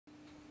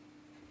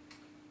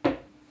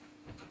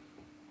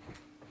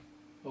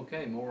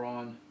Okay, more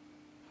on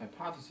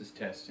hypothesis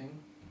testing,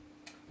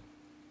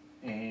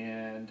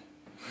 and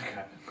I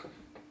got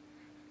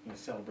a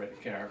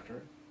celebrated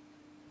character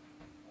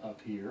up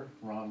here,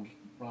 Ronald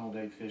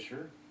A.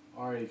 Fisher,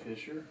 R.A.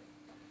 Fisher,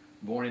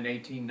 born in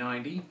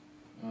 1890,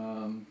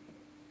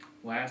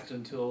 lasted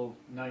until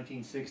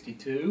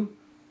 1962,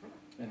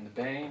 and the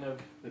bane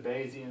of the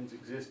Bayesian's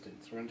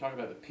existence. We're going to talk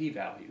about the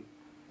p-value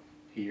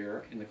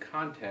here in the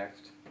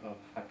context of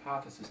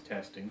hypothesis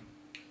testing,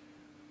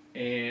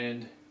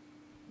 and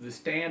the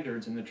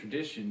standards and the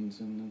traditions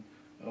and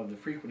of the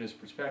frequentist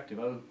perspective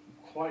owe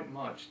quite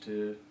much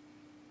to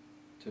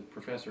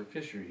Professor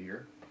Fisher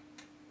here.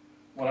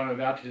 What I'm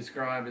about to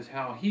describe is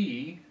how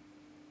he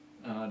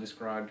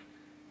described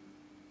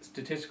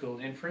statistical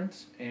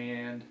inference,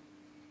 and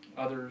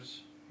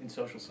others in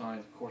social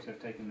science, of course, have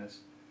taken this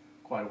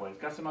quite a way.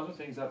 It's got some other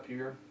things up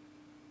here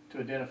to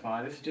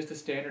identify. This is just a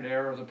standard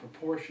error of the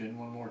proportion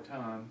one more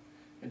time.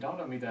 And dawned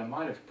on me that I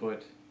might have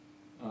put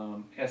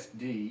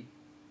SD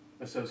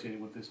associated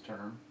with this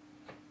term.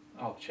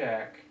 I'll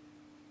check.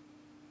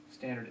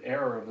 Standard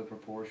error of the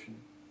proportion.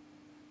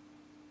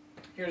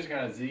 Here's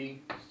kind of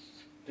Z,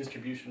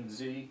 distribution of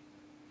Z.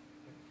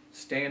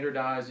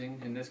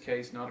 Standardizing, in this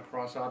case, not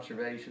across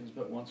observations,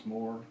 but once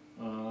more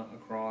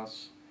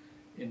across,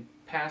 in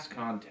past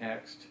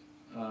context,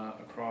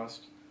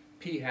 across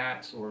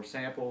p-hats or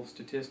sample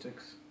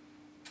statistics,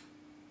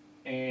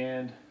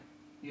 and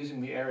using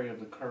the area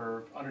of the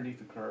curve, underneath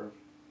the curve,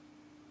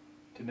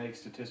 to make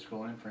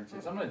statistical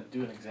inferences. I'm going to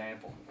do an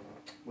example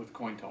with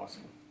coin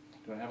tossing.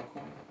 Do I have a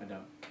coin? I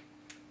don't.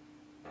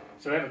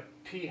 So I have a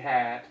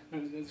p-hat.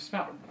 It's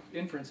about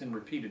inference in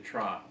repeated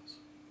trials.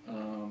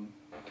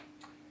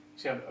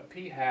 So a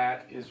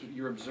p-hat is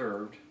you're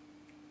observed,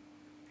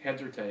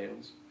 heads or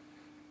tails,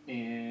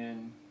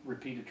 in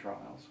repeated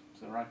trials.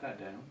 So write that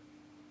down.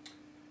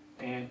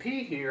 And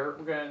p here,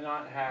 we're going to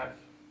not have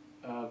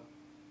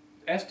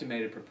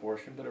estimated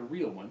proportion, but a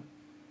real one,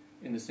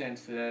 in the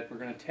sense that we're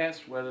going to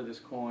test whether this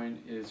coin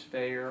is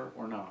fair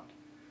or not,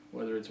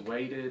 whether it's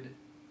weighted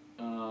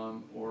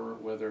or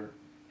whether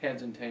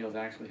heads and tails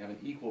actually have an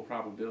equal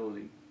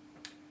probability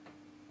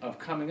of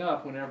coming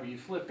up whenever you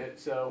flip it.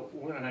 So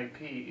we're going to make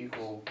p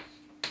equal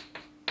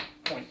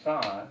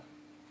 0.5,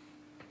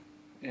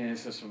 and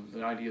it's just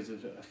the idea is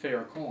a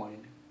fair coin,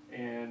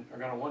 and we're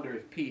going to wonder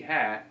if p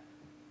hat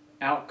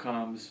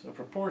outcomes, a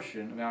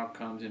proportion of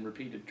outcomes in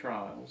repeated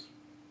trials,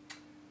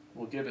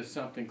 will give us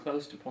something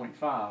close to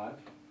 0.5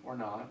 or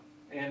not.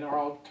 And our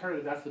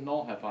alternative, that's the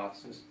null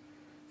hypothesis.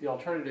 The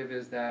alternative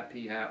is that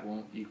p hat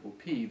won't equal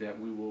p, that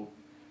we will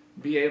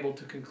be able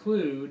to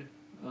conclude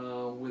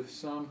with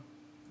some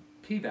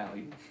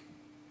p-value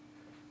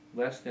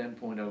less than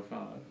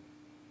 0.05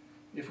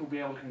 if we'll be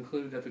able to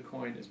conclude that the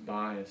coin is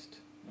biased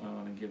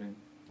in giving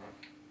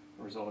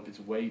a result. If it's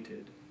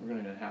weighted, we're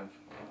going to have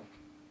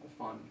a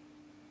fun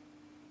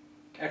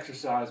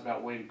exercise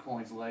about weighted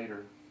coins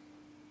later.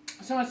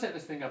 So I set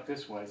this thing up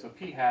this way. So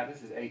p hat,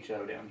 this is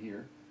HO down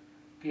here.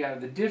 P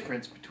hat, the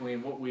difference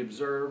between what we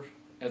observe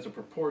as a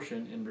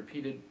proportion in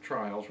repeated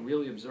trials,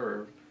 really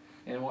observed,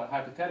 and what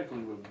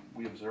hypothetically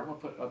we observe. I'll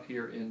put up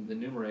here in the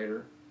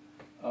numerator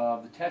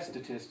the test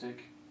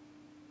statistic,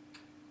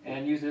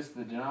 and use this as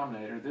the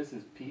denominator. This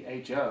is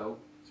PHO,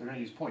 so we're going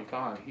to use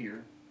 0.5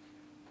 here,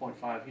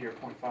 0.5 here,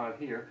 0.5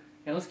 here,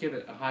 and let's give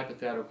it a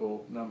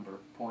hypothetical number.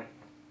 We're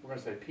going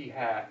to say p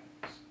hat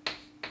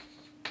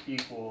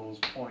equals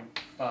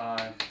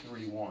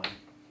 0.531.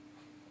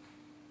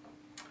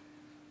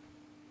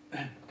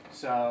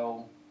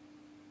 So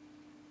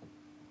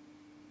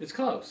it's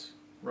close,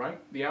 right?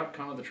 The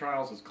outcome of the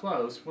trials is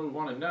close. What we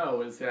want to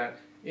know is that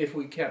if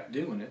we kept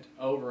doing it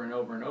over and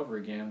over and over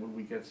again, would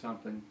we get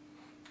something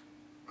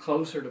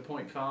closer to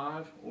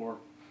 0.5 or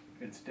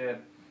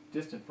instead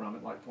distant from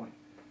it, like point?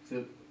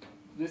 So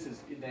this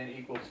is then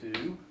equal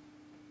to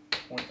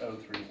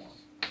 0.031,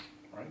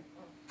 right?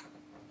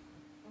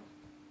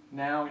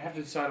 Now we have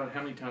to decide on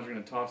how many times we're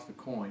going to toss the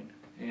coin,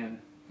 and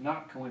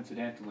not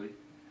coincidentally,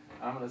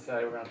 I'm going to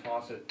say we're going to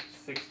toss it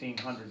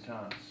 1,600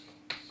 times.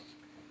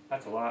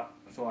 That's a lot.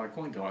 That's a lot of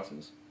coin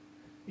tosses.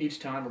 Each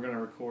time we're going to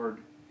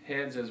record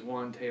heads as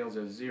 1, tails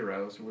as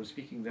 0. So we're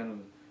speaking then of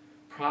the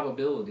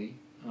probability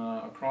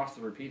across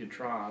the repeated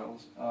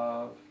trials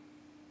of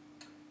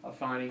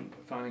finding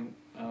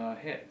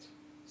heads.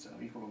 So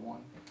equal to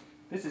 1.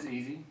 This is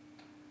easy.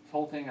 This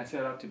whole thing I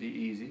set up to be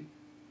easy.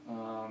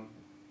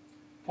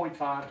 0.5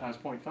 times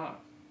 0.5.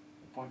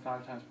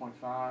 0.5 times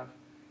 0.5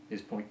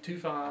 is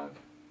 0.25.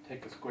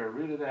 Take the square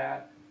root of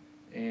that,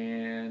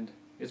 and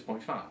it's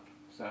 0.5.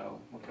 So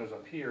what goes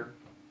up here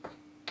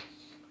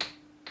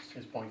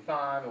is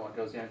 0.5, and what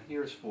goes down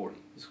here is 40.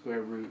 The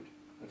square root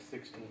of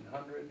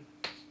 1,600.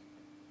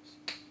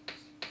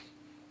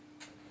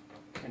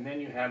 And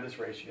then you have this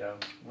ratio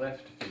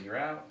left to figure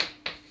out.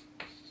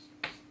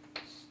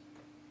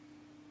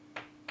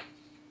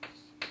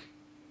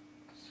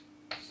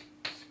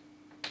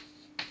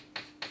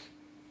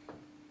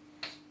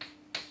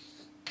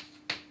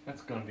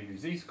 That's going to be your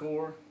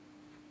z-score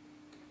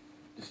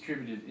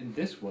distributed in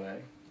this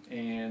way,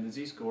 and the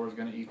z-score is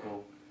going to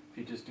equal if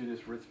you just do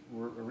this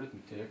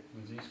arithmetic,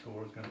 the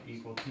z-score is going to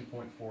equal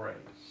 2.48.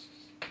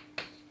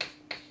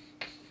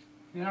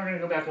 Now we're going to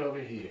go back over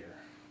here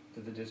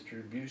to the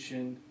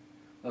distribution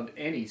of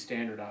any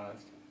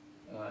standardized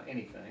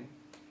anything.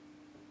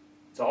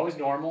 It's always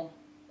normal,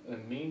 a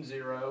mean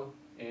zero,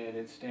 and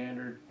its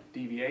standard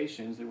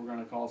deviations that we're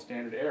going to call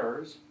standard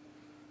errors.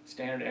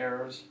 Standard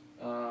errors,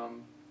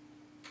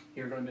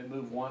 you're going to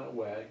move one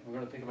away. We're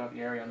going to think about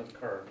the area under the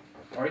curve.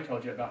 I already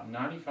told you about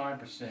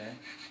 95%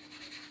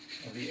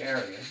 of the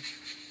area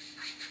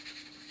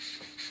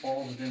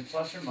falls within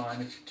plus or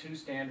minus 2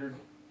 standard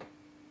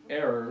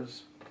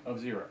errors of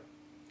 0.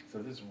 So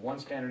this is one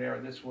standard error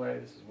this way,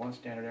 this is one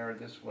standard error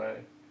this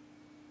way,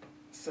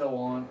 so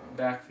on,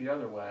 back the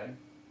other way.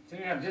 So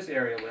you have this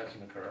area left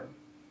in the curve.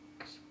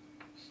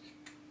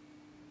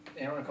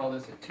 And we're going to call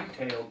this a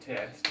two-tailed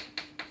test.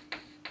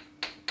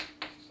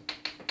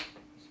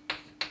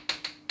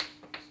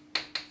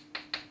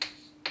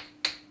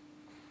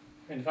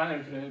 And finally,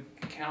 we're going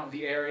to count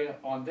the area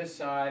on this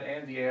side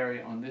and the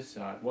area on this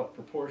side. What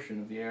proportion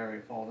of the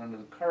area falls under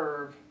the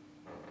curve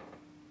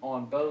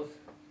on both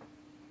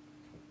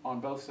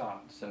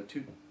sides. So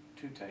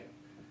two-tailed.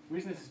 The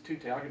reason this is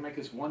two-tailed, I can make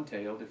this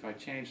one-tailed if I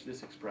change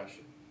this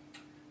expression.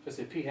 So I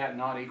say p hat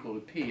not equal to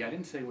p. I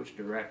didn't say which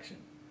direction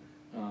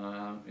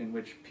in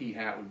which p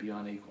hat would be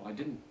unequal. I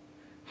didn't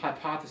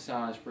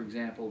hypothesize, for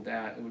example,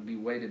 that it would be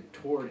weighted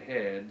toward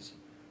heads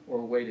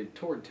or weighted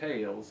toward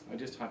tails. I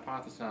just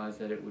hypothesized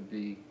that it would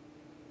be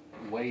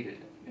weighted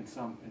in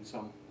some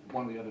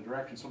one of the other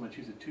directions. So I'm going to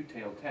choose a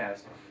two-tailed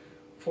test.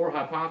 For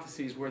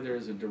hypotheses where there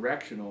is a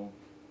directional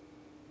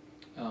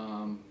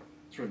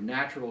sort of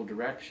natural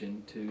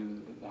direction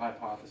to the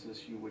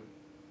hypothesis, you would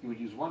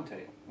use one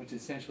tail, which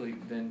essentially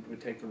then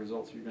would take the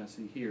results you're going to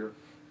see here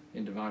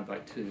and divide by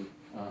 2.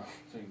 So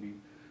you'd be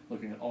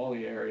looking at all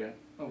the area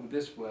over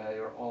this way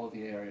or all of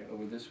the area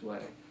over this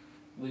way,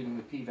 leaving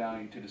the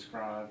p-value to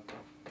describe,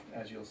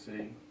 as you'll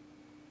see,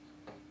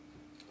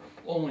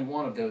 only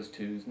one of those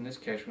 2's. In this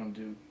case, we're going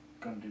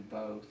to do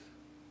both.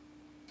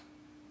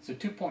 So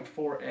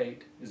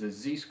 2.48 is a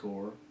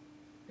z-score,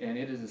 and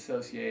it is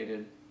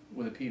associated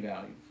with a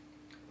p-value.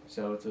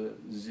 So it's a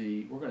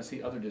z. We're going to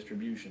see other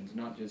distributions,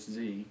 not just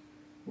z.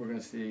 We're going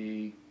to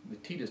see the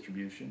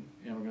t-distribution,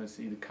 and we're going to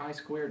see the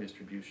chi-square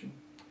distribution.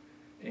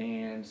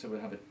 And so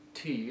we'll have a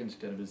t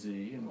instead of a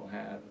z, and we'll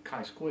have a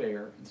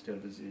chi-square instead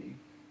of a z.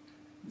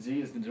 Z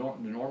is the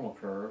normal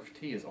curve,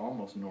 t is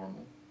almost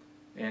normal,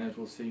 and as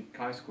we'll see,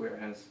 chi-square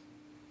has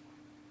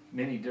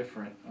many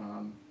different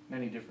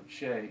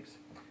shapes.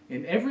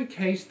 In every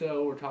case,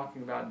 though, we're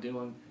talking about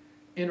doing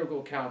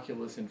integral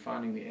calculus and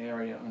finding the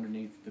area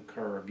underneath the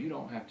curve. You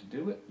don't have to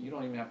do it. You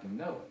don't even have to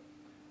know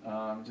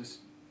it. Just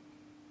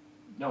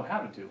know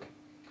how to do it.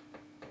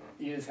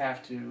 You just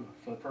have to,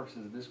 for the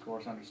purposes of this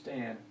course,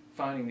 understand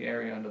finding the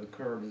area under the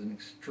curve is an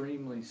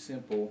extremely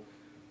simple,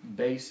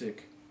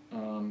 basic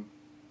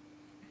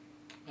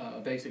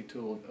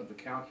tool of the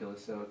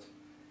calculus. So it's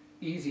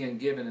easy and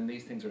given, and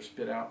these things are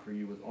spit out for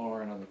you with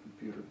R and other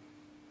computer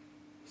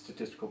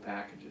statistical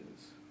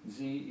packages.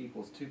 Z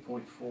equals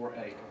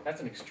 2.48.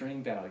 That's an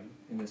extreme value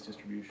in this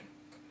distribution.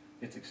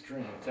 It's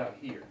extreme. It's out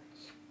here,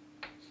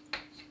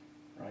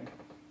 right?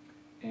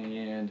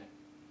 And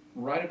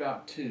right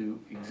about 2,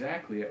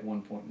 exactly at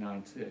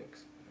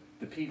 1.96,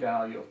 the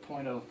p-value of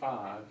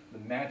 0.05, the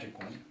magic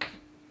one,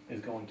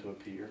 is going to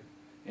appear.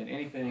 And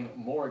anything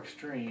more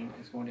extreme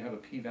is going to have a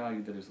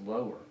p-value that is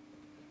lower.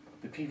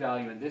 The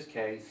p-value in this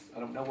case, I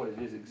don't know what it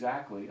is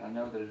exactly. I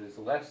know that it is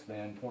less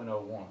than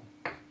 0.01.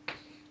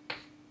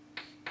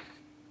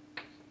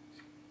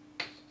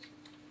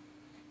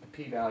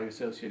 P-value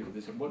associated with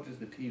this. And what does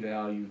the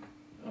p-value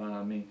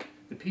mean?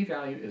 The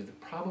p-value is the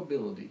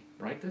probability,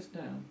 write this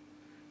down,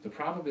 the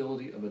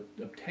probability of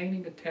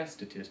obtaining a test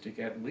statistic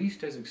at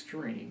least as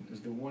extreme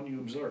as the one you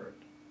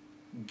observed,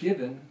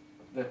 given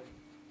that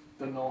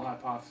the null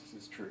hypothesis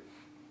is true.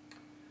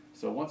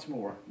 So once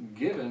more,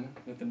 given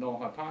that the null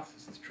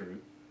hypothesis is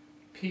true,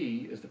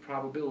 p is the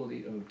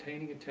probability of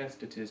obtaining a test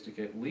statistic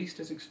at least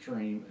as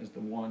extreme as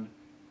the one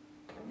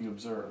you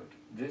observed.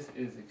 This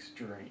is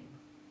extreme.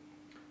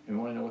 And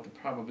we want to know what the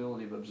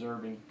probability of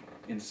observing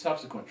in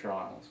subsequent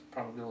trials,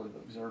 probability of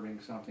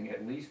observing something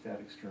at least that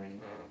extreme,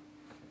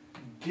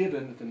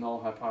 given that the null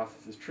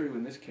hypothesis is true,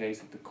 in this case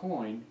that the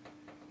coin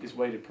is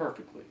weighted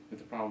perfectly, that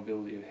the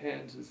probability of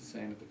heads is the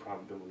same as the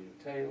probability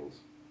of tails,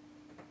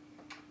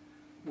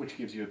 which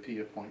gives you a p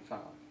of 0.5.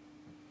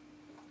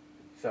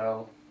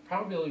 So,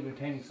 probability of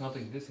obtaining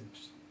something this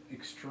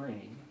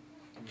extreme,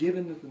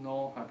 given that the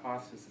null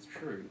hypothesis is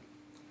true,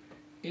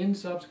 in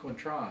subsequent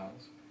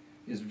trials,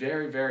 is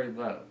very, very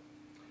low.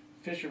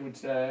 Fisher would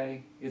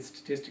say it's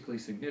statistically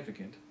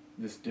significant,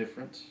 this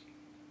difference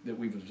that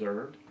we've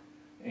observed,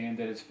 and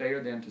that it's fair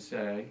then to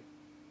say,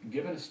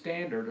 given a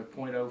standard of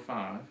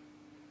 0.05,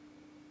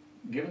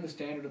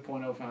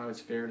 it's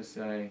fair to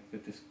say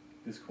that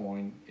this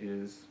coin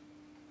is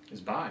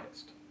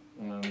biased,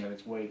 that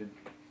it's weighted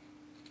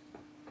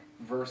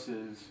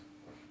versus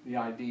the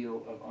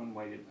ideal of an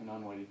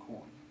unweighted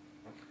coin.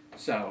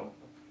 So,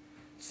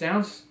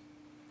 sounds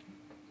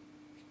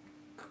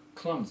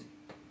clumsy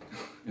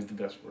is the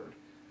best word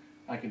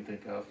I can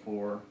think of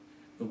for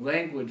the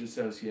language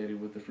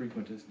associated with the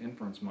frequentist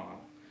inference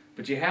model.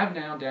 But you have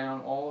now down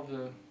all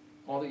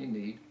that you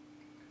need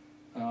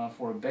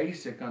for a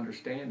basic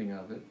understanding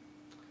of it,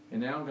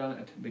 and now I'm going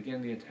to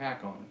begin the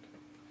attack on it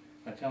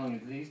by telling you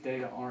that these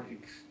data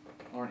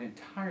aren't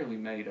entirely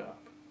made up.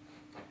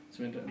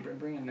 So I'm going to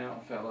bring in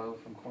now a fellow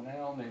from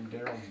Cornell named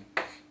Darrell.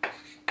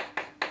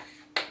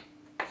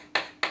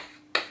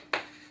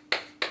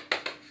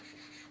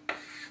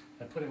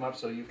 I put him up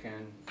so you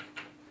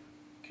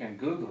can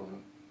Google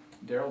him.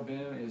 Darrell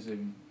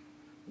Bem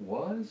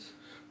was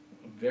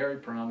a very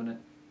prominent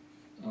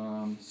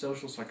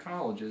social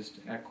psychologist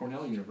at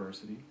Cornell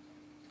University,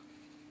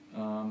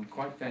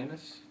 quite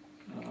famous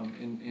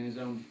in his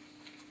own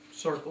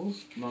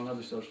circles, among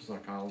other social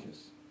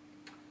psychologists,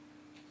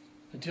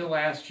 until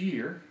last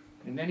year,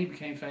 and then he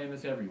became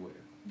famous everywhere.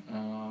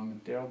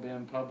 Darrell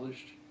Bem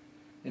published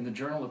in the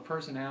Journal of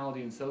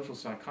Personality and Social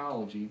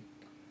Psychology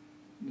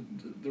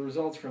the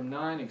results from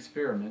 9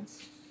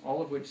 experiments,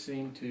 all of which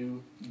seem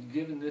to,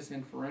 given this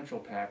inferential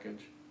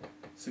package,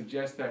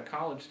 suggest that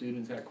college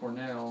students at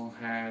Cornell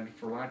had,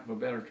 for lack of a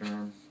better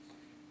term,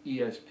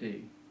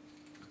 ESP.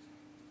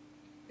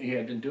 He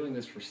had been doing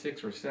this for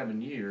 6 or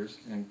 7 years,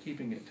 and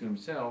keeping it to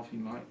himself, he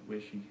might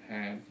wish he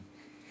had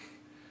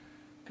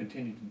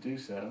continued to do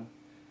so.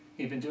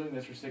 He'd been doing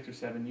this for 6 or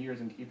 7 years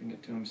and keeping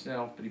it to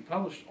himself, but he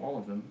published all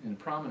of them in a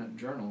prominent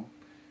journal,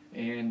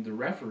 and the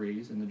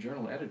referees and the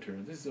journal editor,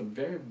 this is a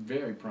very,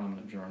 very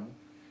prominent journal.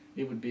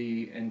 It would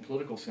be in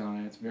political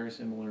science, very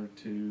similar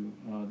to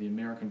the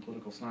American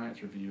Political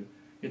Science Review.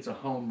 It's a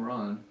home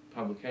run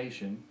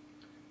publication,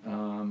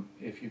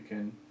 if you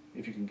can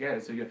get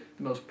it. So the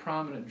most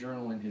prominent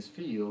journal in his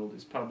field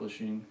is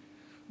publishing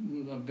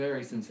a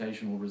very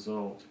sensational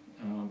result,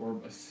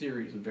 or a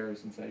series of very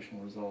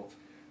sensational results.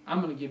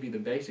 I'm going to give you the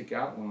basic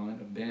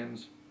outline of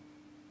Bem's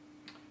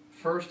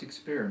first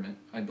experiment,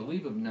 I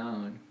believe of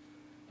 9,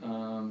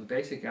 the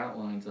basic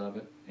outlines of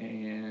it,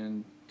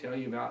 and tell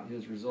you about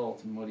his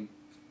results and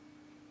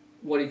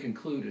what he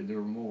concluded. There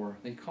were more.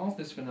 He calls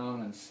this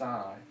phenomenon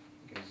psi.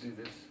 I'm going to do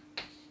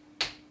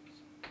this.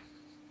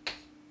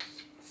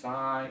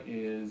 Psi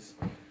is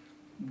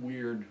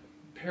weird,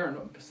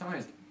 psi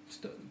is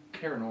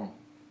paranormal,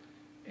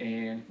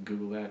 and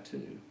Google that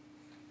too.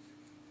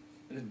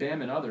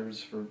 Bem and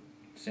others for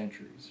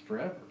centuries,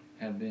 forever,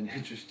 have been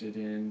interested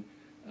in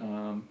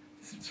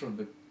sort of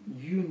the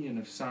union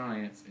of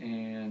science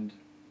and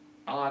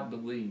odd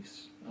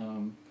beliefs,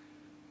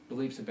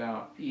 beliefs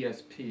about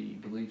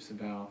ESP, beliefs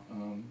about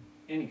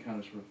any kind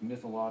of sort of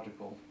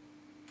mythological,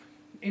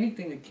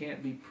 anything that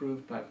can't be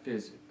proved by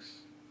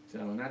physics. So,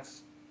 and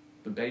that's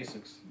the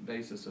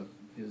basis of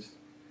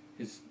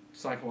his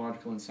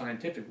psychological and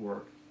scientific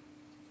work.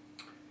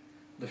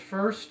 The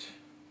first,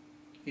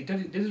 he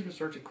did his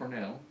research at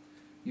Cornell,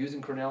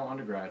 using Cornell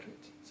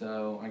undergraduates.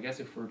 So I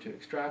guess if we're to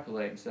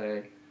extrapolate and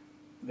say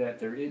that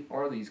there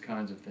are these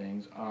kinds of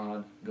things,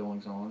 odd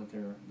goings on,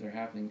 that they're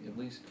happening at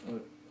least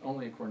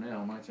only at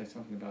Cornell, might say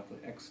something about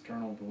the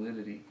external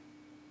validity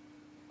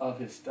of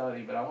his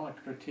study, but I want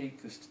to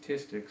critique the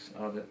statistics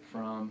of it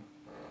from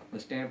the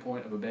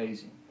standpoint of a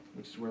Bayesian,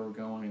 which is where we're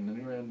going, and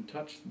then we're going to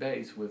touch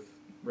base with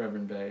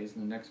Reverend Bayes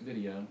in the next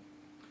video,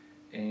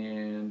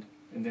 and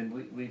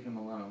then leave him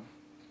alone.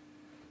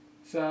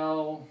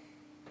 So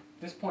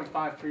this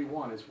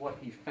 .531 is what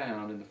he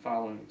found in the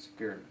following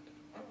experiment.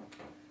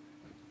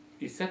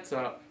 He sets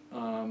up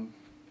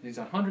these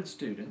 100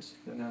 students.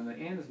 Now the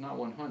N is not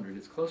 100;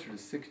 it's closer to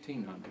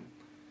 1,600,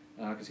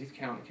 because he's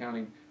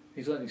counting.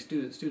 He's letting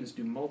students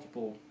do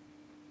multiple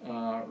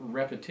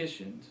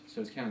repetitions.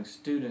 So he's counting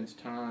students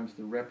times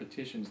the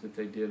repetitions that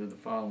they did of the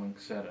following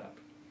setup.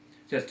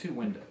 So it has 2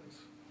 windows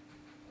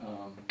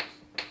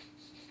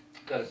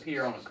that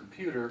appear on a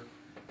computer.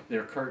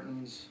 There are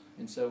curtains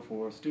and so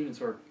forth.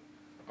 Students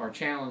are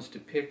challenged to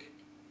pick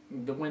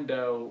the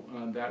window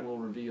that will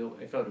reveal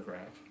a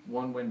photograph.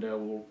 One window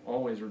will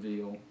always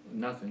reveal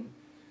nothing,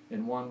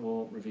 and one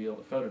will reveal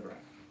a photograph.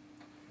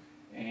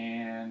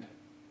 And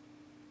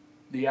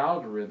the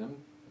algorithm,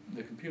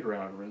 the computer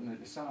algorithm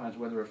that decides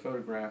whether a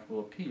photograph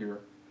will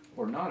appear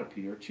or not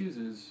appear,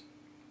 chooses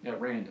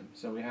at random.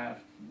 So we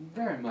have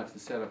very much the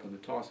setup of the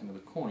tossing of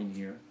the coin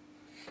here,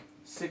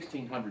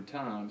 1,600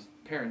 times.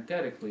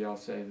 Parenthetically, I'll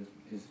say that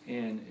his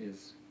N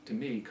is, to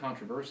me,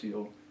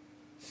 controversial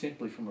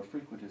simply from a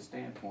frequentist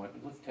standpoint,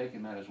 but let's take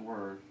him at his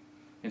word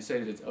and say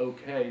that it's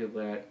okay to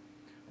let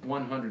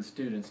 100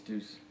 students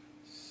do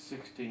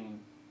 16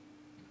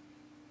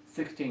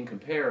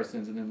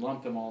 comparisons and then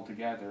lump them all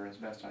together. As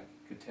best I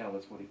could tell,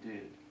 that's what he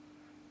did.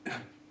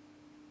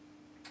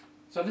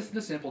 So this is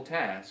a simple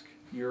task.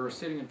 You're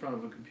sitting in front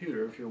of a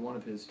computer, if you're one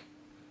of his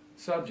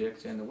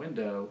subjects, and the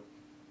window,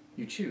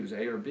 you choose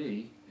A or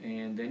B,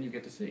 and then you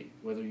get to see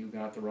whether you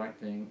got the right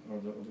thing or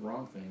the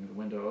wrong thing. The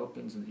window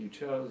opens that you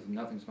chose, and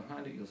nothing's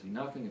behind it, you'll see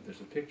nothing. If there's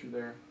a picture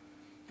there,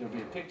 there'll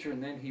be a picture,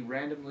 and then he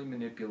randomly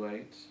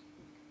manipulates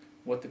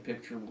what the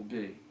picture will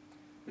be.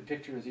 The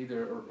picture is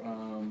either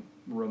a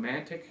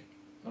romantic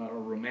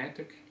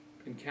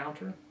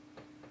encounter,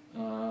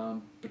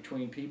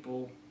 between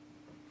people.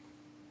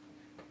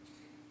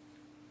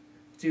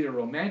 It's either a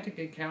romantic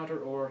encounter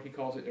or he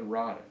calls it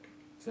erotic.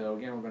 So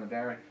again, we're going to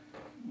vary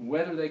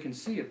whether they can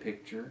see a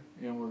picture,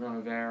 and we're going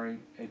to vary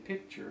a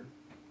picture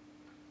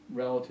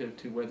relative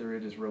to whether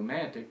it is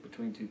romantic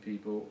between two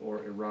people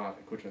or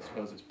erotic, which I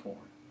suppose is porn,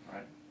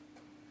 right?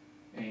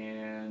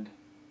 And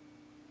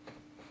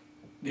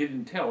he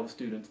didn't tell the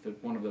students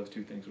that one of those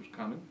two things was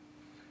coming.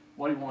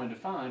 What he wanted to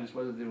find is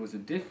whether there was a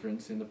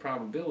difference in the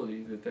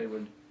probability that they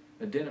would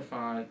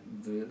identify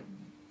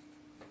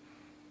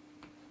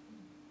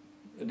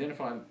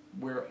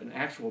where an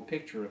actual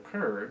picture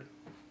occurred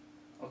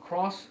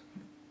across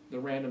the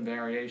random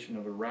variation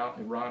of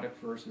erotic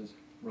versus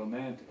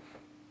romantic.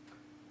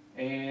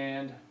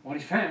 And what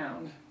he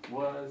found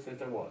was that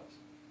there was.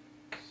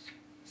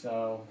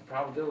 So the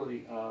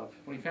probability of,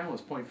 what he found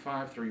was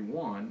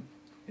 0.531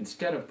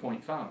 instead of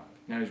 0.5.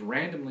 Now he's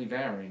randomly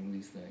varying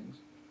these things,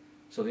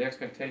 so the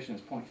expectation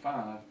is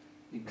 0.5,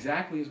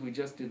 exactly as we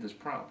just did this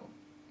problem.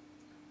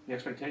 The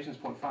expectation is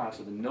 0.5,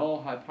 so the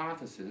null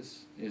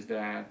hypothesis is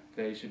that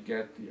they should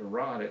get the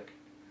erotic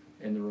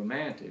and the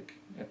romantic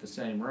at the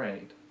same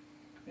rate.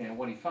 And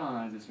what he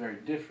finds is very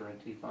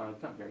different. He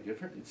finds, not very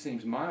different, it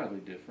seems mildly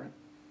different.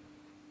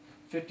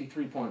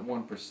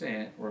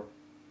 53.1%, or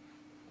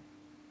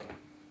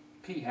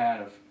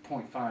p-hat of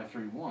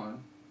 0.531.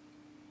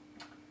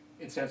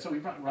 It said, so he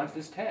runs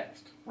this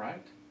test,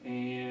 right?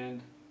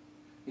 And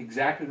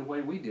exactly the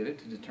way we did it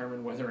to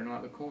determine whether or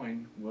not the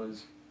coin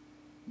was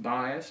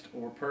biased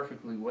or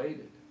perfectly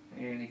weighted.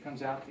 And he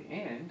comes out at the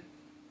end.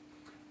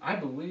 I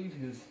believe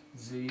his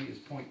z is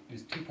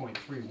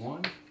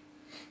 2.31.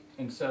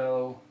 And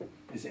so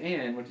his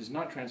n, which is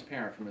not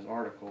transparent from his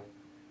article,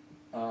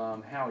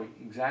 how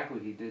exactly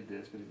he did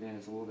this, but his n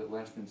is a little bit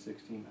less than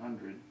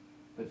 1600,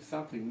 but it's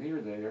something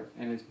near there,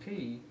 and his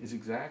p is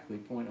exactly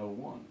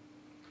 0.01,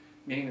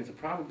 meaning that the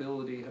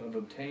probability of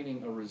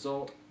obtaining a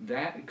result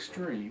that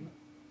extreme,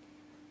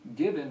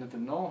 given that the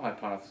null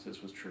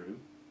hypothesis was true,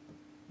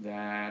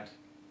 that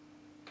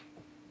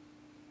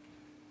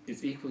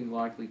it's equally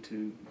likely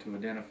to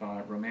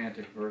identify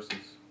romantic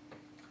versus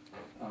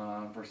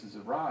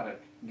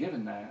erotic,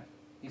 given that,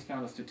 he's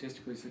found a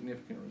statistically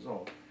significant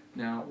result.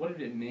 Now, what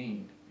did it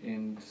mean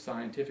in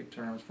scientific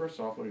terms?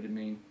 First off, what did it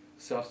mean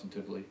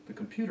substantively? The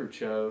computer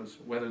chose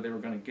whether they were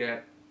going to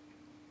get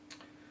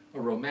a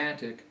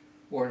romantic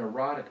or an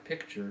erotic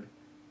picture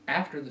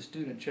after the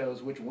student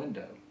chose which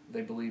window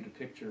they believed a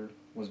picture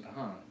was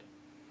behind.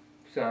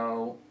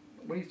 So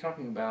what he's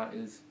talking about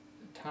is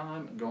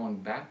time going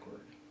backward,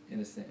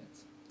 in a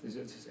sense.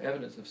 There's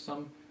evidence of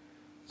some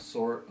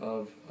sort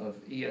of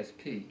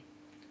ESP,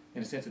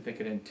 in a sense that they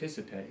could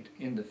anticipate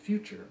in the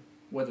future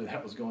whether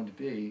that was going to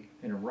be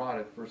an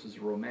erotic versus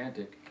a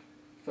romantic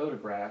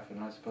photograph,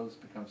 and I suppose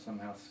become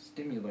somehow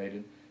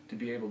stimulated to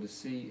be able to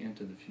see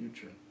into the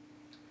future.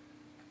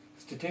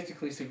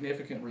 Statistically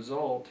significant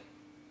result,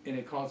 and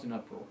it caused an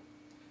uproar.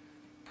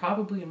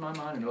 Probably, in my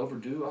mind, an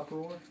overdue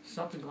uproar.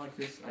 Something like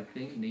this, I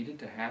think, needed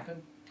to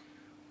happen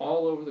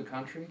all over the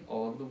country,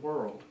 all over the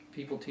world.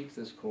 People teach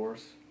this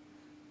course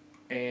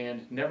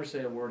and never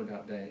say a word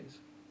about days.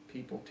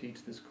 People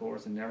teach this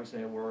course and never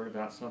say a word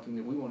about something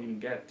that we won't even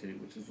get to,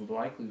 which is the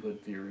likelihood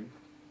theory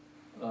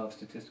of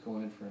statistical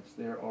inference.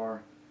 There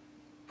are,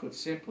 put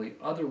simply,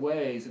 other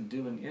ways of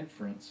doing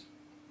inference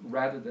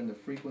rather than the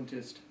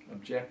frequentist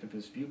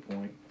objectivist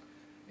viewpoint.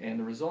 And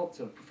the results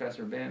of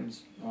Professor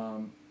Bem's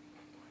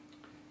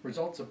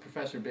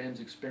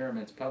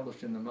experiments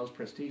published in the most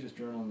prestigious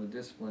journal in the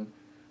discipline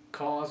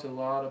caused a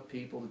lot of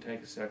people to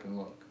take a second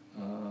look.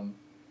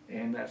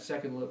 And that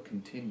second look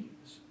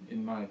continues.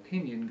 In my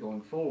opinion,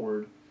 going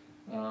forward,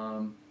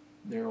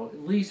 there will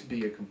at least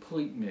be a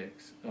complete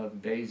mix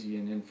of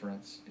Bayesian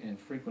inference and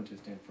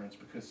frequentist inference,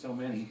 because so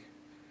many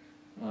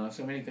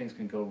things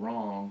can go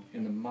wrong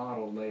in the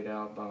model laid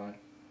out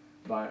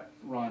by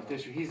Ron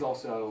Fisher. He's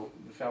also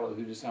the fellow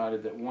who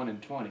decided that 1 in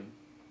 20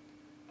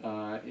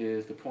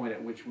 is the point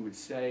at which we would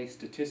say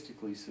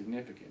statistically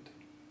significant.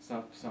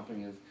 So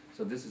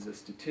this is a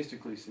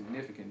statistically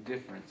significant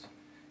difference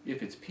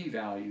if its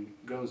p-value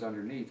goes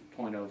underneath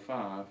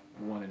 0.05,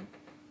 1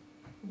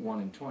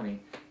 in 20.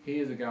 He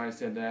is the guy who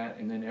said that,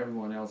 and then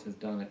everyone else has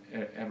done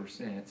it ever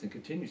since and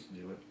continues to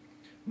do it,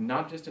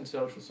 not just in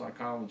social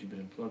psychology, but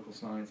in political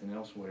science and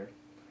elsewhere.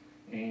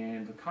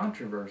 And the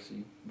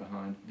controversy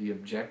behind the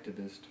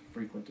objectivist,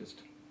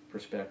 frequentist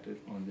perspective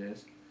on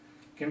this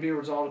can be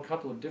resolved a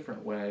couple of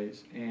different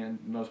ways, and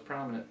the most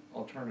prominent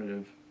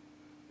alternative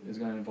is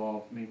going to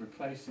involve me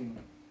replacing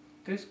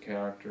this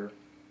character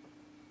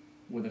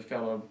with a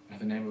fellow by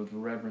the name of the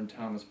Reverend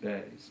Thomas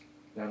Bayes.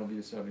 That'll be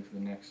the subject of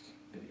the next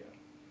video.